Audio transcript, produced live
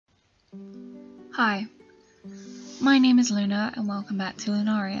Hi, my name is Luna and welcome back to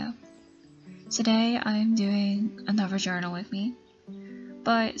Lunaria. Today I'm doing another journal with me,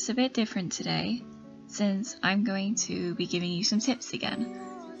 but it's a bit different today since I'm going to be giving you some tips again.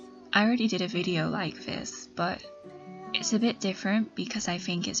 I already did a video like this, but it's a bit different because I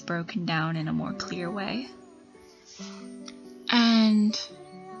think it's broken down in a more clear way. And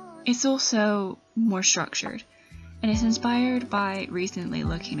it's also more structured. And it's inspired by recently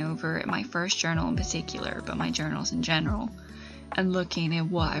looking over at my first journal in particular, but my journals in general, and looking at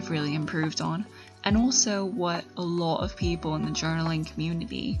what I've really improved on, and also what a lot of people in the journaling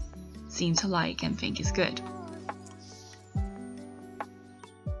community seem to like and think is good.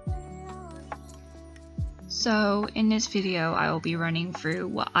 So in this video I will be running through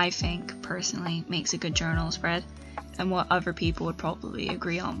what I think personally makes a good journal spread, and what other people would probably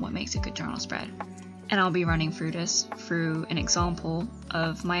agree on what makes a good journal spread. And I'll be running through this through an example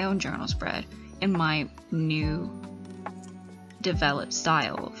of my own journal spread in my new developed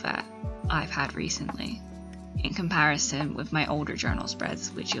style that I've had recently, in comparison with my older journal spreads,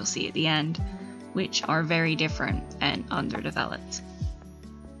 which you'll see at the end, which are very different and underdeveloped.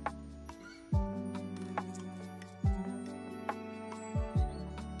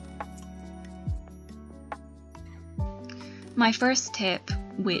 My first tip,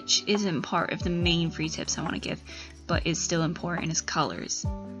 which isn't part of the main 3 tips I want to give, but is still important, is colors.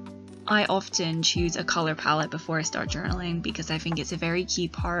 I often choose a color palette before I start journaling because I think it's a very key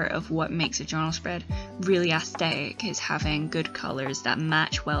part of what makes a journal spread really aesthetic, is having good colors that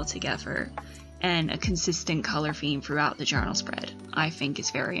match well together, and a consistent color theme throughout the journal spread I think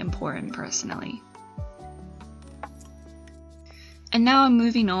is very important personally. And now I'm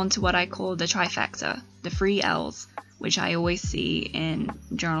moving on to what I call the trifecta, the 3 L's, which I always see in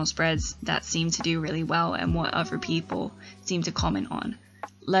journal spreads that seem to do really well and what other people seem to comment on: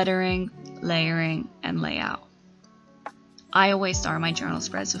 lettering, layering, and layout. I always start my journal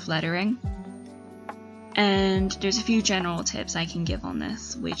spreads with lettering, and there's a few general tips I can give on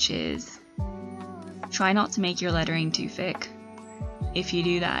this, which is try not to make your lettering too thick. If you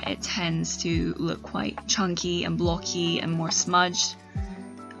do that, it tends to look quite chunky and blocky and more smudged.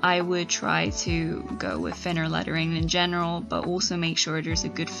 I would try to go with thinner lettering in general, but also make sure there's a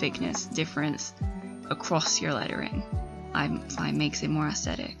good thickness difference across your lettering. I find makes it more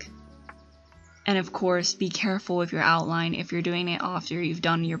aesthetic. And of course, be careful with your outline if you're doing it after you've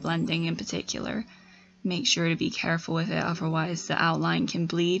done your blending in particular. Make sure to be careful with it, otherwise the outline can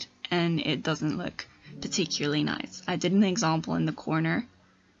bleed and it doesn't look particularly nice. I did an example in the corner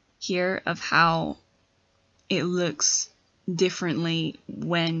here of how it looks differently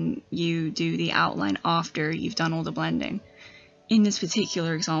when you do the outline after you've done all the blending. In this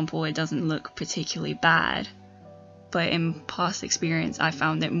particular example, it doesn't look particularly bad, but in past experience I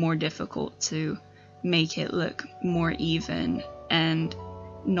found it more difficult to make it look more even and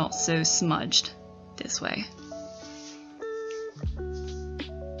not so smudged this way.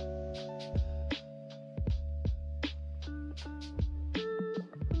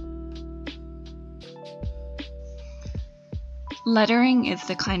 Lettering is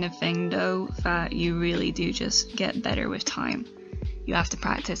the kind of thing though that you really do just get better with time. You have to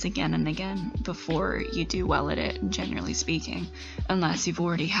practice again and again before you do well at it, generally speaking, unless you've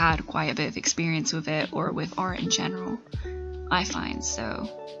already had quite a bit of experience with it or with art in general, I find. So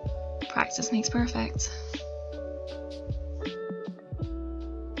practice makes perfect.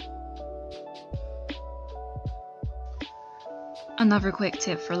 Another quick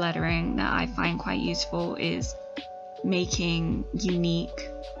tip for lettering that I find quite useful is making unique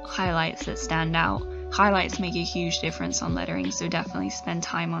highlights that stand out. Highlights make a huge difference on lettering, so definitely spend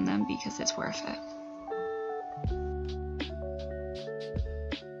time on them because it's worth it.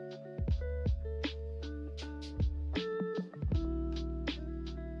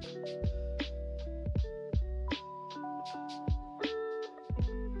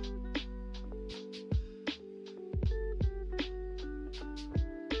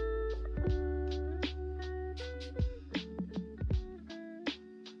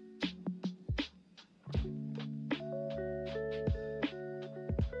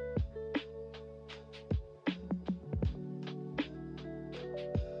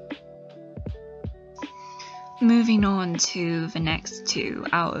 Moving on to the next 2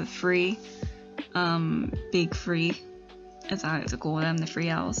 out of 3, big 3, as I like to call them, the 3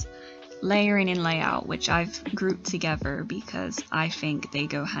 L's. Layering and layout, which I've grouped together because I think they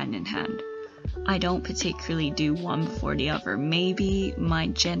go hand in hand. I don't particularly do one before the other, maybe my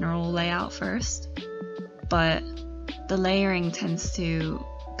general layout first, but the layering tends to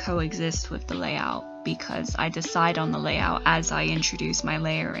coexist with the layout because I decide on the layout as I introduce my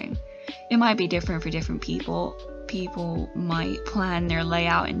layering. It might be different for different people. People might plan their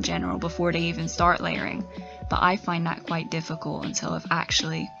layout in general before they even start layering, but I find that quite difficult until I've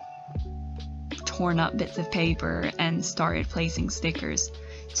actually torn up bits of paper and started placing stickers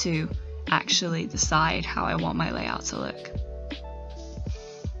to actually decide how I want my layout to look.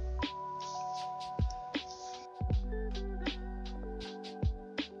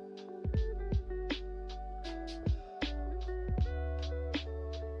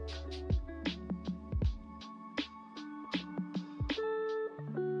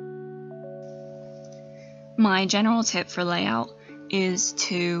 My general tip for layout is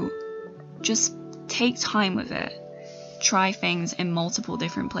to just take time with it. Try things in multiple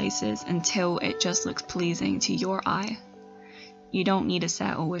different places until it just looks pleasing to your eye. You don't need to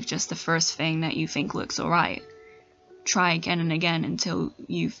settle with just the first thing that you think looks alright. Try again and again until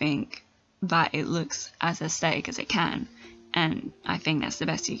you think that it looks as aesthetic as it can, and I think that's the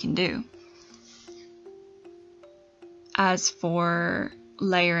best you can do. As for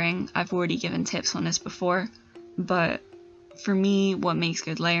layering, I've already given tips on this before, but for me, what makes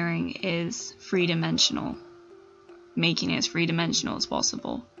good layering is three-dimensional, making it as three-dimensional as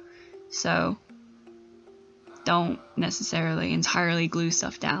possible. So don't necessarily entirely glue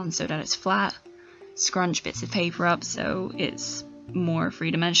stuff down so that it's flat. Scrunch bits of paper up so it's more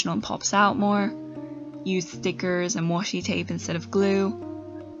three-dimensional and pops out more. Use stickers and washi tape instead of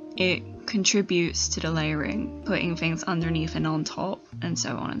glue. It contributes to the layering, putting things underneath and on top, and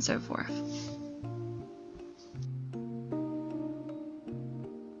so on and so forth.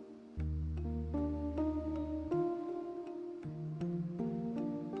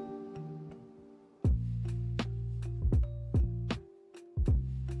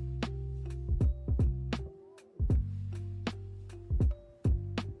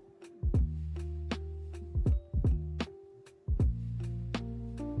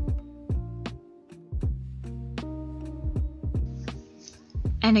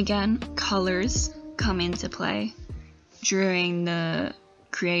 And again, colors come into play during the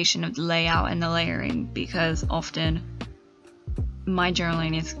creation of the layout and the layering, because often my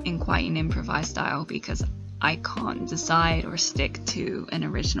journaling is in quite an improvised style because I can't decide or stick to an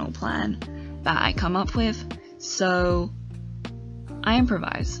original plan that I come up with, so I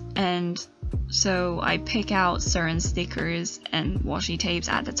improvise. And so I pick out certain stickers and washi tapes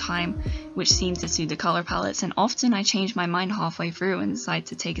at the time which seem to suit the color palettes, and often I change my mind halfway through and decide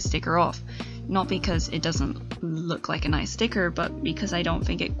to take a sticker off. Not because it doesn't look like a nice sticker, but because I don't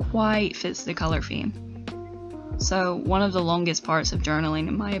think it quite fits the color theme. So one of the longest parts of journaling,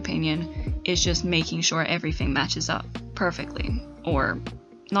 in my opinion, is just making sure everything matches up perfectly. Or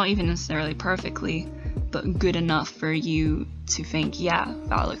not even necessarily perfectly, but good enough for you to think, yeah,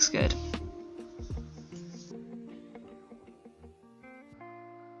 that looks good.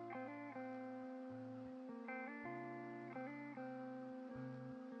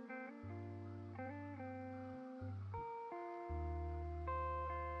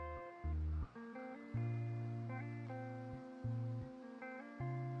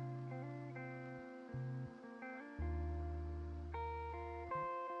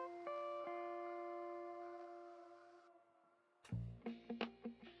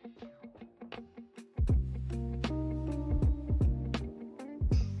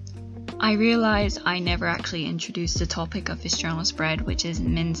 I realised I never actually introduced the topic of this journal spread, which is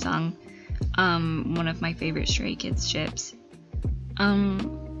minsung, one of my favourite Stray Kids ships.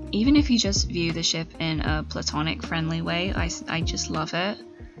 Even if you just view the ship in a platonic, friendly way, I just love it.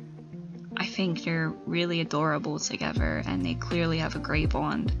 I think they're really adorable together, and they clearly have a great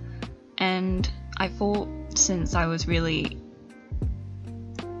bond. And I thought, since I was really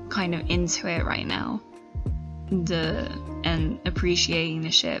kind of into it right now, and appreciating the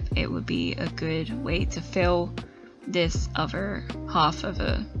ship, it would be a good way to fill this other half of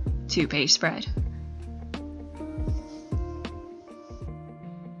a 2-page spread.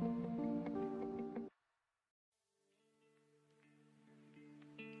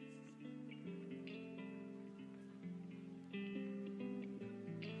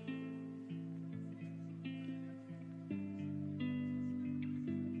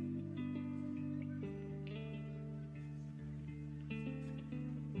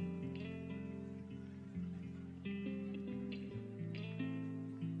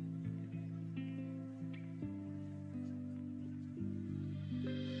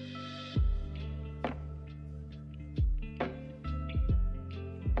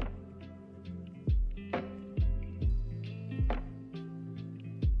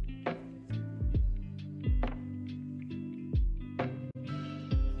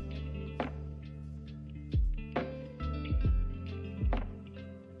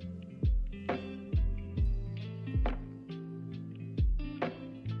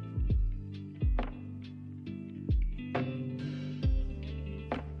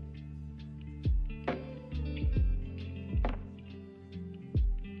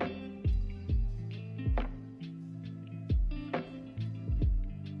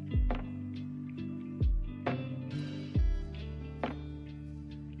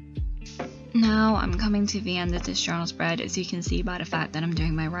 now I'm coming to the end of this journal spread, as you can see by the fact that I'm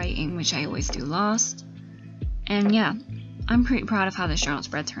doing my writing, which I always do last. And yeah, I'm pretty proud of how this journal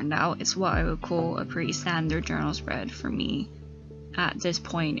spread turned out. It's what I would call a pretty standard journal spread for me at this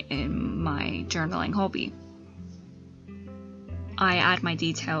point in my journaling hobby. I add my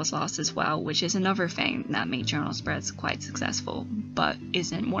details last as well, which is another thing that makes journal spreads quite successful, but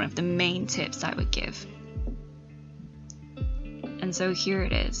isn't one of the main tips I would give. And so here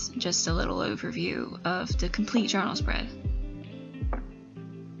it is, just a little overview of the complete journal spread.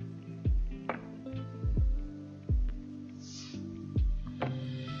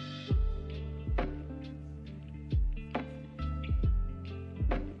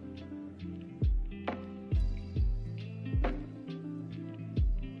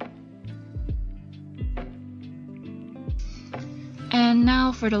 And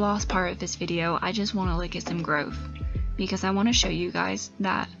now for the last part of this video, I just want to look at some growth, because I want to show you guys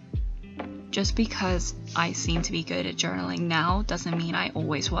that just because I seem to be good at journaling now doesn't mean I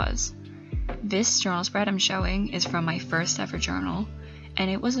always was. This journal spread I'm showing is from my first ever journal,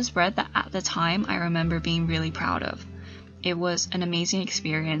 and it was a spread that at the time I remember being really proud of. It was an amazing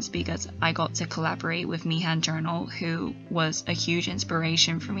experience because I got to collaborate with Mihan Journal, who was a huge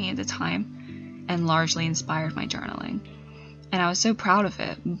inspiration for me at the time and largely inspired my journaling. And I was so proud of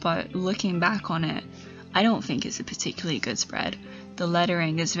it, but looking back on it, I don't think it's a particularly good spread. The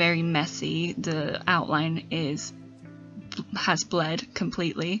lettering is very messy, the outline has bled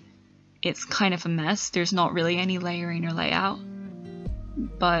completely. It's kind of a mess, there's not really any layering or layout.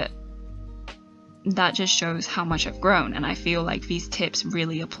 But that just shows how much I've grown, and I feel like these tips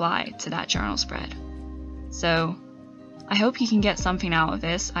really apply to that journal spread. So I hope you can get something out of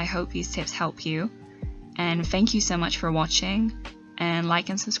this, I hope these tips help you. And thank you so much for watching, and like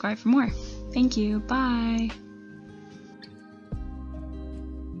and subscribe for more. Thank you, bye!